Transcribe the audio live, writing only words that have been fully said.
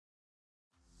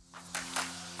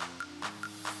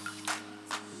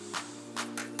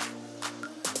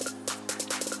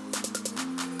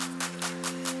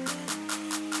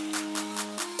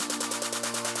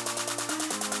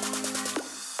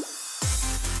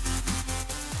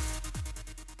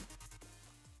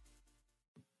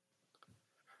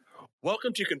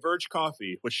Welcome to Converge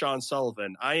Coffee with Sean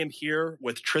Sullivan. I am here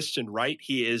with Tristan Wright.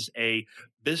 He is a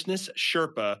business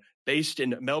Sherpa based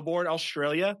in Melbourne,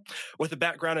 Australia, with a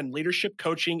background in leadership,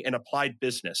 coaching, and applied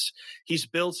business. He's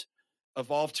built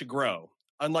Evolve to Grow.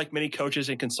 Unlike many coaches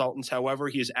and consultants, however,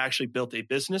 he has actually built a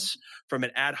business from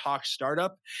an ad hoc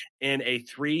startup in a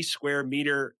 3 square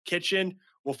meter kitchen.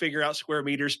 We'll figure out square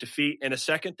meters to feet in a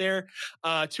second there,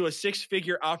 to a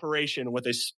 6-figure operation with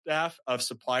a staff of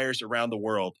suppliers around the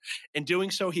world. In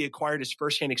doing so, he acquired his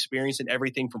firsthand experience in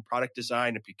everything from product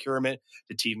design and procurement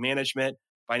to team management,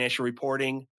 financial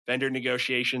reporting, vendor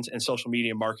negotiations, and social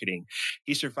media marketing.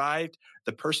 He survived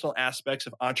the personal aspects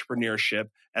of entrepreneurship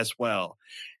as well.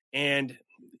 And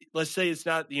let's say it's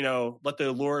not, let the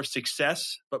allure of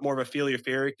success, but more of a feel your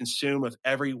fairy consume of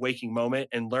every waking moment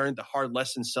and learn the hard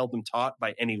lessons seldom taught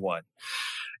by anyone.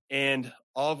 And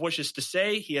all of which is to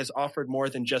say, he has offered more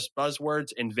than just buzzwords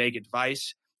and vague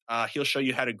advice. He'll show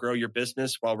you how to grow your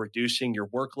business while reducing your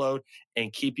workload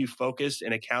and keep you focused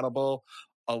and accountable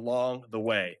along the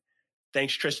way.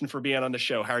 Thanks, Tristan, for being on the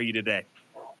show. How are you today?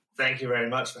 Thank you very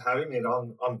much for having me.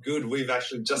 I'm good. We've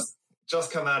actually just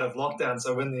come out of lockdown,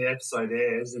 so when the episode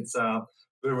airs, it's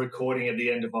we're recording at the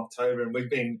end of October, and we've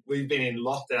been in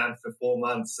lockdown for 4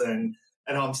 months, and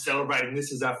I'm celebrating.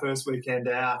 This is our first weekend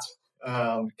out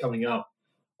coming up.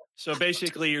 So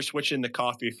basically, you're switching the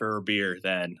coffee for a beer.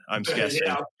 Then I'm guessing.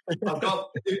 Yeah, I've got.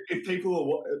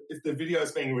 If the video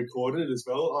is being recorded as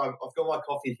well, I've got my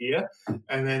coffee here,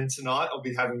 and then tonight I'll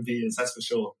be having beers. That's for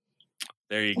sure.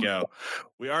 There you go.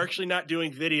 We are actually not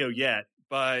doing video yet,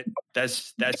 but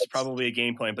that's probably a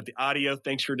game plan. But the audio,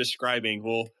 thanks for describing.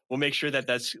 We'll make sure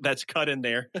that's cut in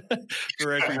there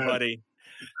for everybody.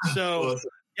 So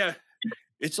yeah,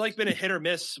 it's like been a hit or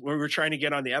miss when we're trying to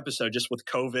get on the episode, just with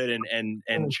COVID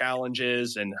and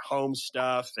challenges and home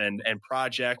stuff and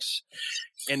projects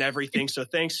and everything. So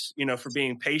thanks, for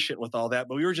being patient with all that.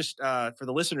 But we were just for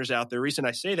the listeners out there, the reason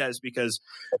I say that is because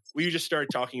we just started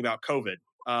talking about COVID.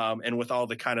 And with all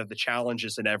the kind of the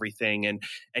challenges and everything, and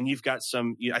you've got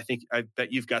some, I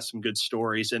bet you've got some good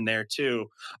stories in there too,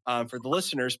 for the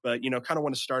listeners. But kind of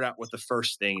want to start out with the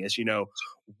first thing is,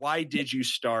 why did you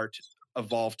start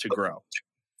Evolve to Grow?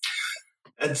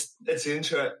 It's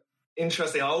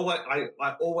interesting.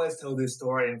 I always tell this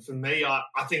story, and for me,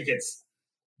 I think it's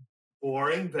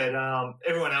boring, but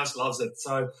everyone else loves it.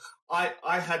 So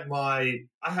I had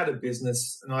a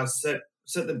business, and I set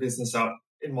the business up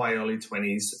in my early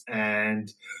 20s,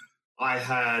 and I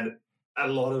had a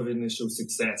lot of initial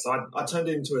success. I turned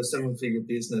it into a 7-figure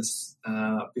business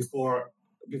before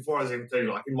I was even 30.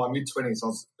 Like in my mid-20s,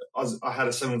 I had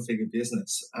a 7-figure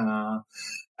business,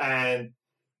 and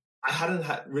I hadn't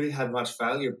really had much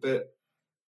failure. But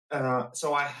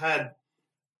so I had,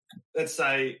 let's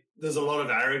say, there's a lot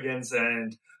of arrogance,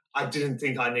 and I didn't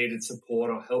think I needed support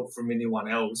or help from anyone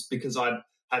else because I'd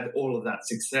had all of that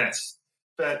success.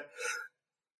 But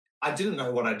I didn't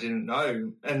know what I didn't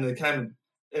know. And there came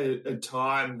a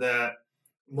time that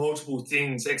multiple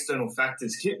things, external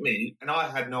factors hit me, and I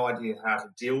had no idea how to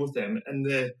deal with them. And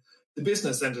the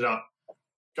business ended up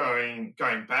going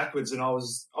backwards, and I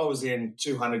was in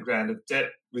 200 grand of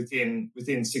debt within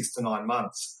 6 to 9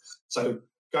 months. So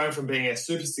going from being a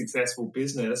super successful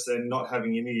business and not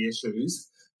having any issues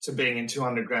to being in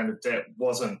 200 grand of debt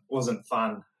wasn't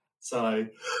fun. So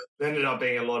there ended up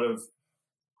being a lot of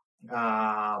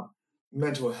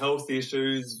mental health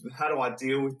issues. How do I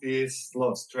deal with this? A lot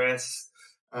of stress.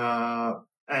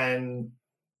 And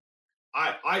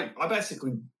I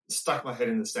basically stuck my head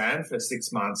in the sand for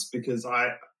 6 months because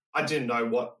I didn't know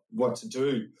what to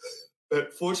do.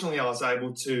 But fortunately, I was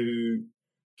able to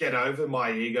get over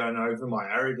my ego and over my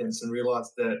arrogance and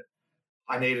realize that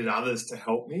I needed others to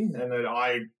help me and that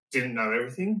I didn't know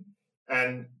everything.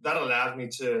 And that allowed me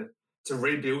to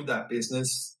rebuild that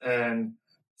business and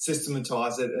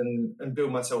systematize it and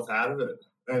build myself out of it.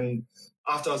 And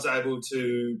after I was able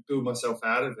to build myself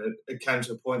out of it, it came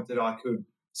to a point that I could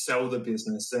sell the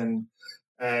business. And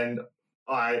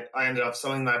I ended up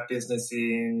selling that business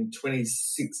in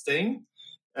 2016.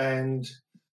 And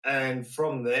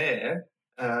from there,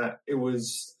 it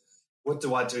was, what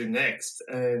do I do next?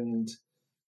 And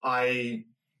I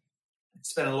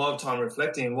spent a lot of time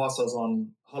reflecting. And whilst I was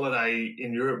on holiday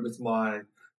in Europe with my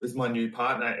new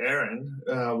partner, Erin,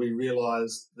 we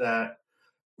realized that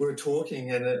we were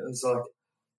talking, and it was like,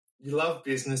 you love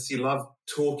business, you love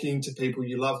talking to people,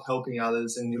 you love helping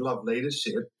others, and you love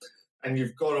leadership, and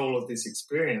you've got all of this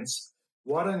experience.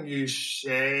 Why don't you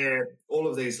share all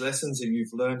of these lessons that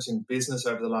you've learned in business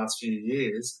over the last few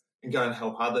years and go and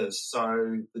help others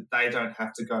so that they don't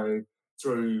have to go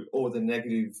through all the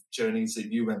negative journeys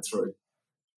that you went through?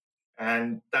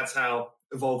 And that's how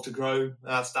Evolve to Grow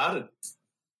started.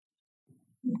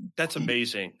 That's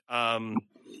amazing. I'm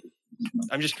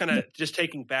just kind of just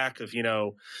taking back of,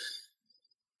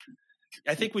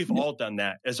 I think we've all done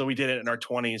that as though we did it in our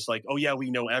 20s. Like, oh yeah,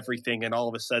 we know everything. And all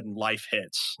of a sudden life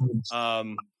hits.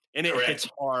 And it Correct. hits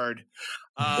hard.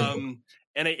 And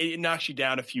it knocks you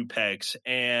down a few pegs.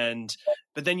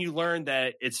 But then you learn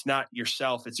that it's not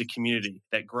yourself, it's a community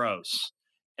that grows.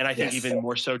 And I think even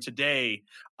more so today,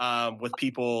 with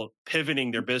people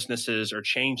pivoting their businesses or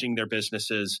changing their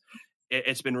businesses,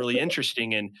 it's been really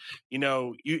interesting. And,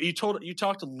 you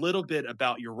talked a little bit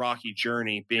about your rocky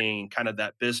journey being kind of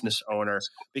that business owner,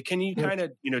 but can you kind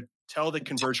of, tell the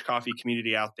Converge Coffee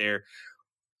community out there,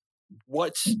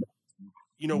 what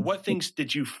things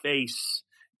did you face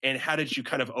and how did you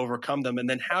kind of overcome them? And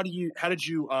then how do you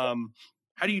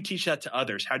teach that to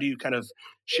others? How do you kind of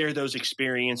share those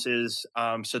experiences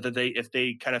so that if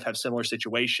they kind of have similar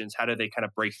situations, how do they kind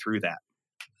of break through that?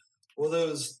 Well,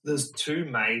 there's two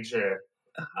major,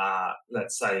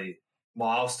 let's say,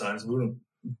 milestones,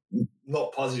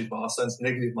 not positive milestones,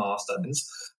 negative milestones,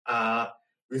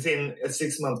 within a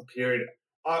 6-month period.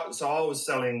 So I was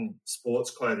selling sports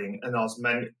clothing, and I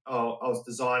was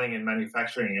designing and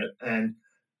manufacturing it, and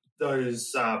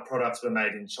those products were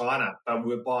made in China, but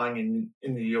we were buying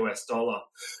in the US dollar.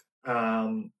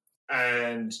 And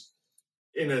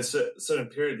in a certain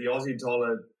period, the Aussie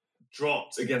dollar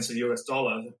dropped against the US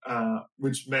dollar,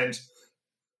 which meant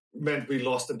we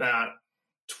lost about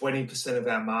 20% of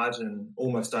our margin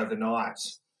almost overnight.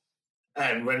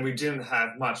 And when we didn't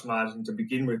have much margin to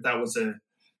begin with, that was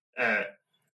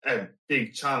a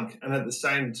big chunk. And at the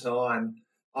same time,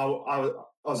 I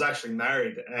was actually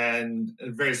married, and at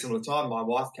a very similar time, my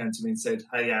wife came to me and said,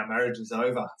 "Hey, our marriage is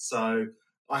over." So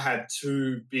I had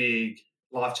two big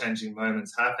life-changing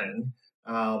moments happen,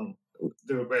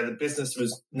 where the business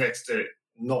was next to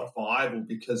not viable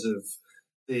because of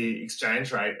the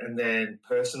exchange rate, and then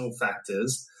personal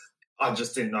factors. I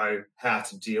just didn't know how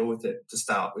to deal with it to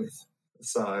start with.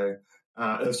 So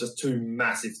it was just two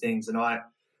massive things, and I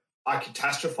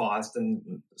catastrophized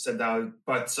and said they were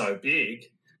both so big,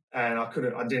 and I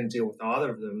didn't deal with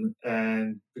either of them,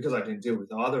 and because I didn't deal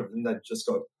with either of them, they just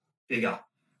got bigger.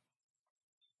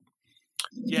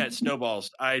 Yeah, it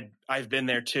snowballs. I've been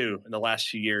there too in the last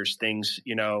few years. Things,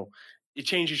 it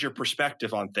changes your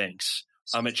perspective on things.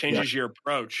 It changes your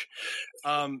approach.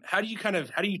 How do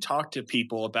you talk to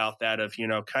people about that, of,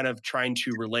 kind of trying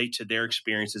to relate to their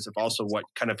experiences of also what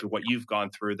you've gone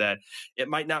through, that it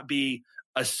might not be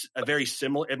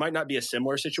it might not be a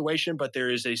similar situation, but there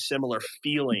is a similar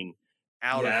feeling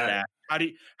out of that.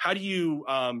 How do you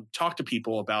talk to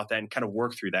people about that and kind of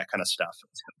work through that kind of stuff?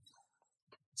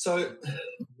 So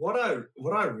what I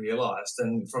realized,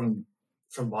 and from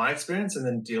my experience and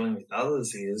then dealing with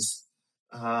others, is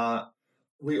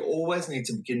we always need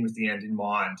to begin with the end in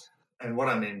mind. And what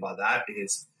I mean by that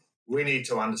is we need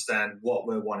to understand what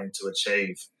we're wanting to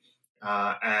achieve.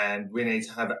 And we need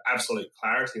to have absolute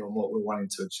clarity on what we're wanting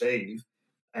to achieve.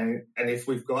 And if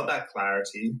we've got that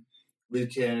clarity, we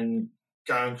can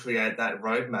go and create that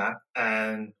roadmap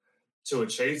and to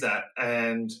achieve that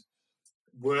and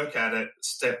work at it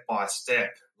step by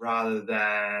step rather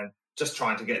than just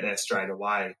trying to get there straight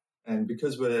away. And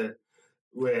because we're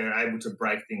able to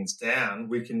break things down,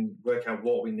 we can work out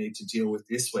what we need to deal with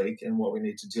this week and what we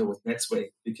need to deal with next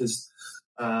week, because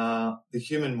the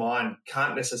human mind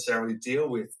can't necessarily deal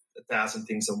with 1,000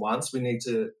 things at once. We need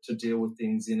to deal with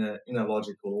things in a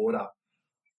logical order.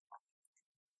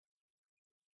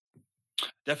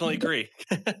 Definitely agree.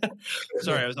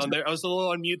 Sorry, I was on there. I was a little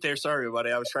on mute there. Sorry,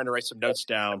 everybody. I was trying to write some notes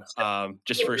down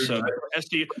just for some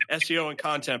SEO and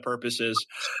content purposes.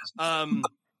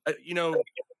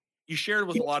 You shared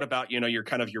with a lot about, your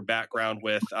kind of your background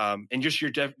with and just your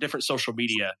different social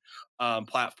media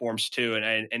platforms too.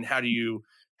 And how do you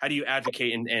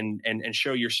advocate and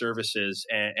show your services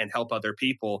and help other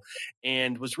people,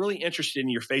 and was really interested in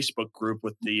your Facebook group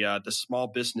with the small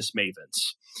business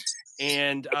mavens.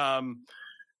 And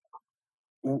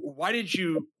why did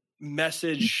you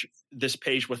message this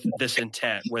page with this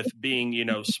intent, with being,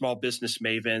 small business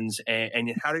mavens,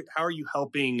 and how are you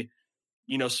helping,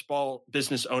 small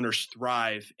business owners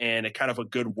thrive and a kind of a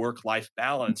good work-life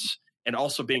balance, and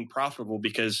also being profitable?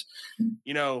 Because,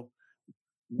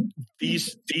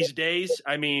 these days,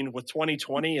 I mean, with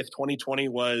 2020, if 2020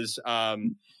 was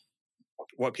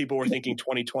what people were thinking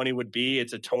 2020 would be,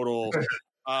 it's a total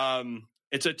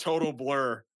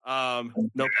blur.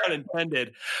 No pun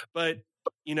intended. But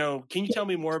can you tell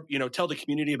me more? Tell the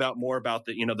community more about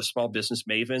the the small business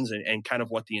mavens and kind of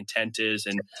what the intent is,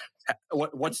 and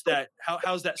what's that?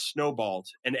 How's that snowballed?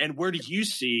 And where do you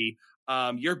see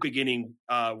you're beginning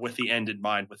with the end in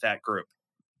mind with that group?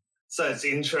 So it's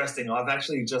interesting. I've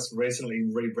actually just recently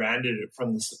rebranded it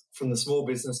from the Small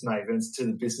Business Mavens to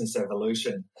the Business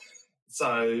Evolution.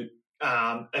 So,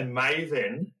 and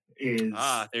Maven is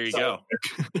there you go.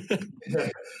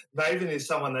 Maven is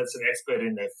someone that's an expert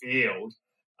in their field,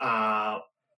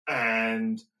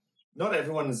 and not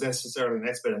everyone is necessarily an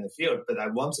expert in the field, but they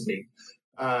want to be.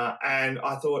 And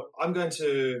I thought I'm going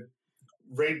to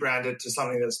rebrand it to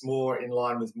something that's more in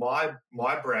line with my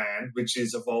brand, which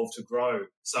is Evolve to Grow.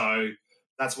 So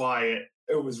that's why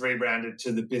it was rebranded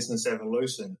to the Business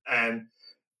Evolution. And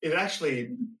it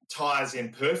actually ties in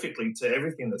perfectly to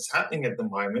everything that's happening at the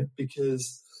moment,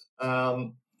 because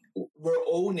we're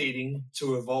all needing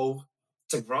to evolve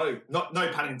to grow. No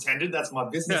pun intended. That's my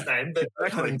business name, but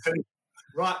exactly.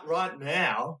 Right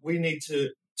now we need to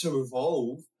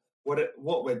evolve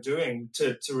what we're doing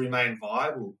to remain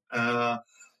viable,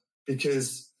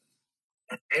 because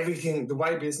everything, the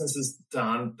way business is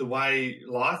done, the way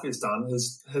life is done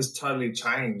has totally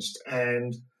changed,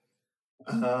 and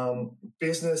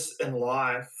business and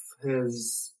life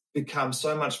has become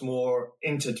so much more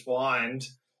intertwined,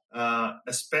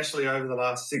 especially over the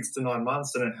last 6 to 9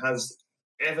 months, than it has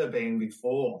ever been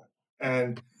before.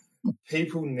 And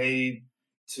people need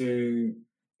to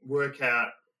work out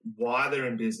why they're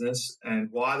in business and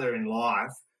why they're in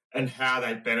life and how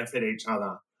they benefit each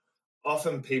other.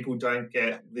 Often people don't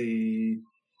get the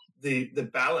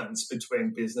balance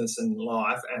between business and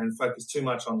life and focus too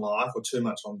much on life or too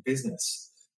much on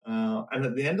business. And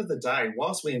at the end of the day,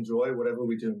 whilst we enjoy whatever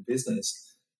we do in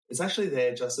business, it's actually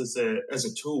there just as a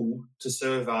tool to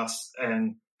serve us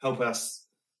and help us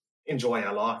enjoy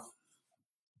our life.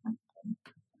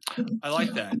 I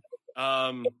like that.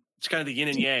 It's kind of the yin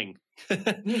and yang.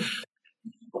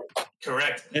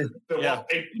 Correct. But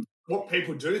what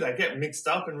people do, they get mixed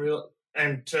up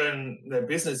and turn their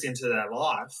business into their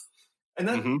life. And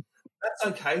that's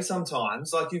okay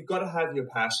sometimes. Like, you've got to have your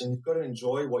passion, you've got to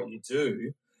enjoy what you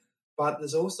do, but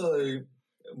there's also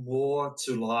more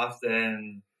to life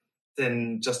than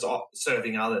just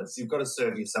serving others. You've got to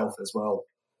serve yourself as well.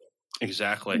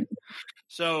 Exactly.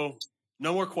 So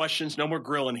no more questions, no more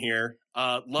grilling here.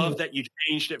 Love that you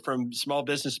changed it from Small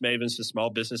Business Mavens to Small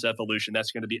Business Evolution.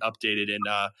 That's going to be updated in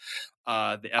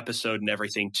the episode and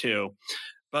everything too.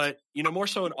 But, more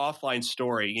so an offline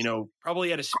story,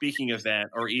 probably at a speaking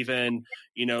event or even,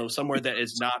 somewhere that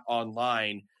is not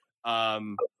online. Have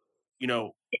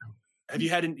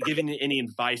you given any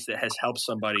advice that has helped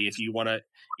somebody if you want to,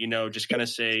 just kind of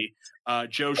say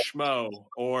Joe Schmo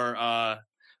or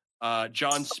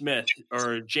John Smith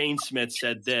or Jane Smith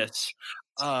said this,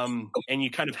 and you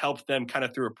kind of helped them kind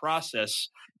of through a process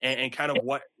and kind of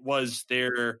what was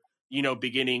their,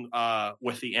 beginning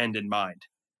with the end in mind?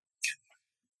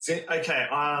 Okay,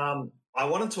 I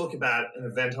want to talk about an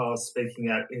event I was speaking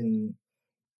at in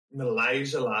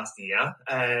Malaysia last year,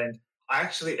 and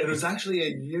it was actually a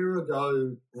year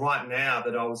ago right now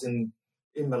that I was in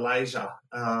Malaysia,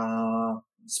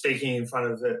 speaking in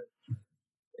front of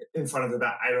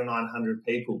about 800 or 900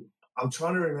 people. I'm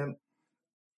trying to remember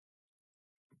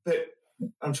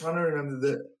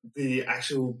the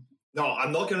actual. No,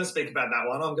 I'm not going to speak about that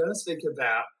one. I'm going to speak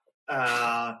about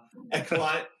a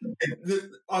client.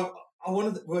 I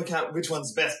wanted to work out which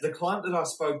one's best. The client that I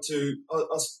spoke to, I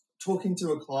was talking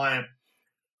to a client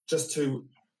just two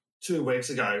weeks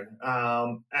ago,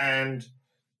 and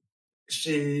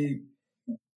she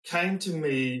came to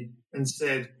me and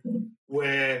said,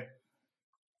 we're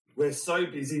so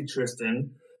busy,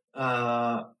 Tristan.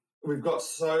 We've got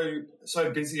so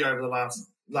busy over the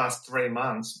last 3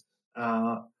 months.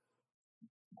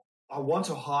 I want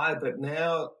to hire, but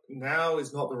now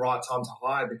is not the right time to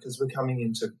hire because we're coming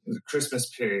into the Christmas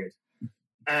period.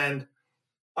 And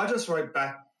I just wrote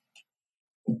back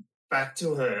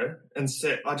to her and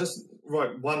said, I just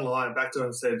wrote one line back to her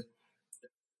and said,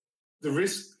 the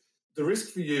risk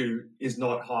for you is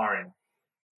not hiring.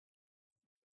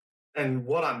 And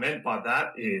what I meant by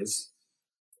that is,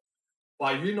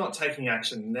 by you not taking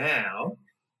action now,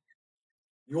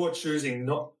 you're choosing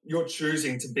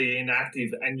to be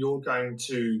inactive, and you're going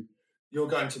to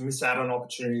miss out on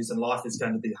opportunities, and life is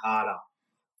going to be harder.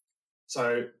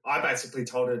 So I basically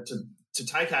told her to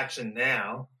take action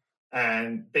now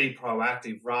and be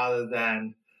proactive rather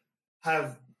than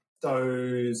have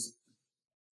those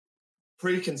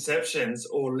preconceptions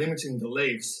or limiting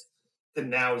beliefs that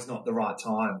now is not the right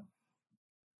time.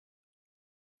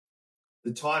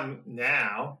 The time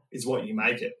now is what you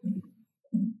make it.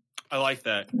 I like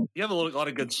that. You have a lot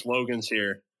of good slogans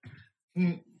here.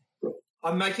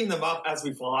 I'm making them up as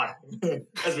we fly,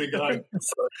 as we go.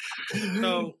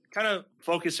 So kind of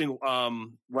focusing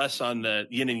less on the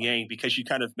yin and yang, because you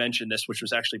kind of mentioned this, which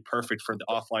was actually perfect for the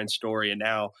offline story. And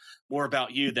now more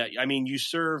about you, that, I mean, you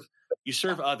serve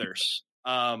others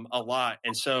a lot.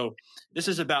 And so this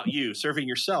is about you serving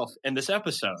yourself in this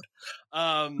episode.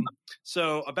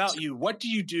 So about you, what do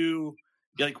you do?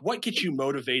 Like, what gets you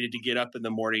motivated to get up in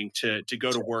the morning to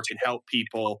go to work and help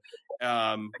people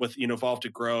with, Evolve to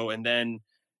Grow? And then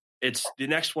it's the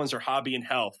next ones are hobby and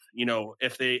health.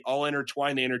 If they all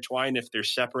intertwine, they intertwine. If they're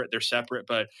separate, they're separate.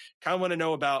 But kind of want to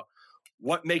know about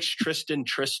what makes Tristan,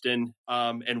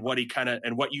 and what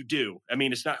and what you do. I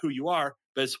mean, it's not who you are,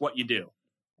 but it's what you do.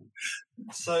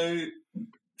 So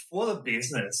for the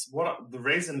business,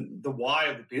 the why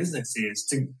of the business is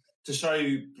to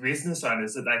show business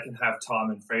owners that they can have time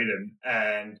and freedom,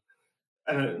 and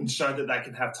show that they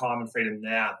can have time and freedom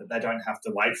now, that they don't have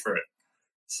to wait for it.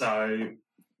 So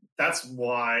that's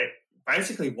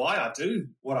basically why I do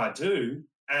what I do.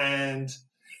 And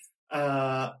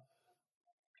by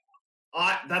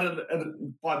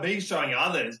me showing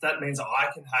others, that means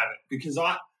I can have it, because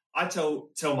I tell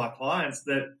my clients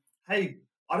that, hey,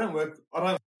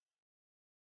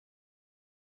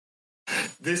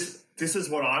 this is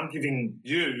what I'm giving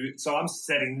you. So I'm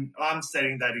setting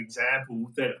that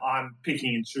example, that I'm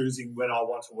picking and choosing when I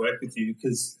want to work with you,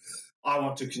 because I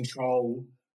want to control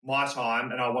my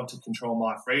time and I want to control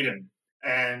my freedom.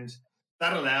 And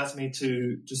that allows me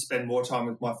to spend more time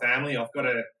with my family. I've got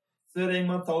a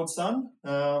 13-month-old son,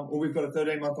 or we've got a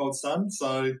 13-month-old son.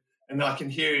 So, and I can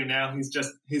hear him now. He's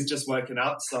just woken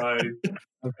up. So I'm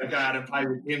going to go out and play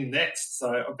with him next.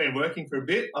 So I've been working for a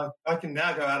bit. I can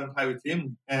now go out and play with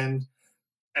him. And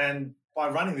by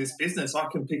running this business, I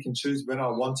can pick and choose when I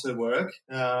want to work.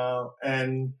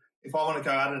 And if I want to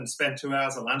go out and spend 2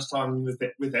 hours at lunchtime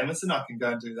with Emerson, I can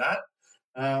go and do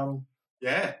that.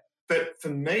 But for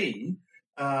me,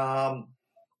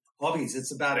 hobbies,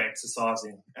 it's about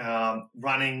exercising,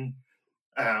 running,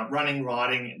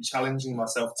 riding, and challenging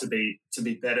myself to be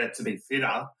better, to be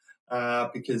fitter,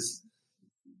 because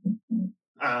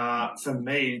for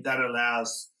me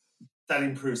that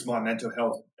improves my mental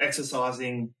health.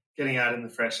 Exercising, getting out in the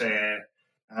fresh air,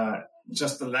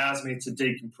 just allows me to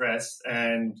decompress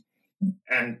and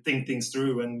think things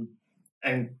through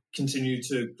and continue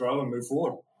to grow and move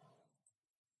forward.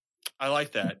 I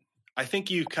like that. I think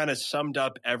you kind of summed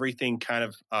up everything kind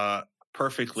of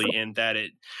perfectly, in that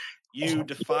you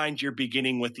defined your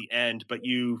beginning with the end, but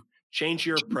you changed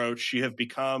your approach. You have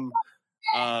become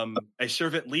a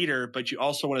servant leader, but you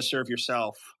also want to serve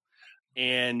yourself.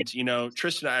 And,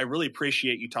 Tristan, I really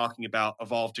appreciate you talking about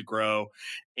Evolve to Grow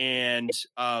and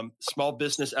small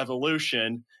business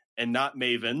evolution, and not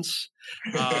Mavens,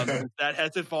 that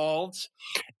has evolved,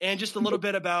 and just a little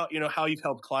bit about, how you've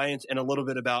helped clients, and a little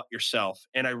bit about yourself.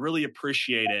 And I really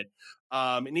appreciate it.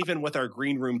 And even with our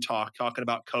green room talking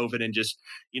about COVID and just,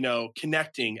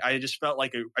 connecting, I just felt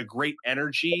like a great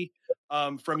energy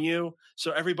from you.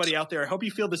 So everybody out there, I hope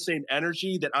you feel the same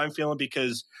energy that I'm feeling,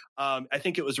 because I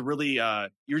think it was really,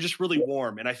 you're just really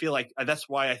warm. And I feel like that's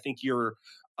why I think you're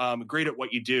great at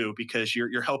what you do, because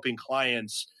you're helping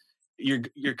clients.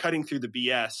 You're cutting through the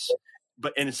BS,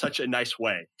 but in such a nice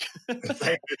way.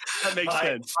 That makes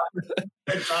sense.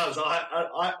 It does.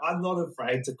 I'm not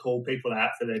afraid to call people out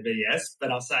for their BS,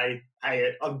 but I say,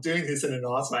 hey, I'm doing this in a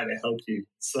nice way to help you.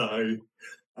 So,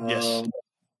 yes,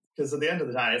 because at the end of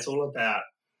the day, it's all about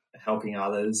helping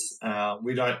others.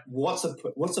 What's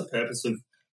the purpose of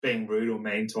being rude or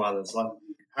mean to others? Like,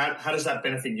 how does that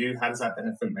benefit you? How does that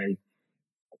benefit me?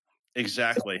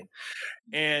 Exactly.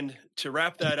 And to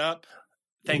wrap that up,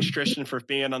 thanks, Tristan, for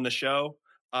being on the show.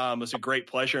 It was a great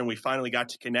pleasure, and we finally got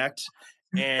to connect.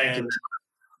 And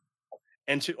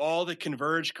to all the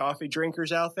Converge coffee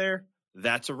drinkers out there,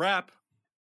 that's a wrap.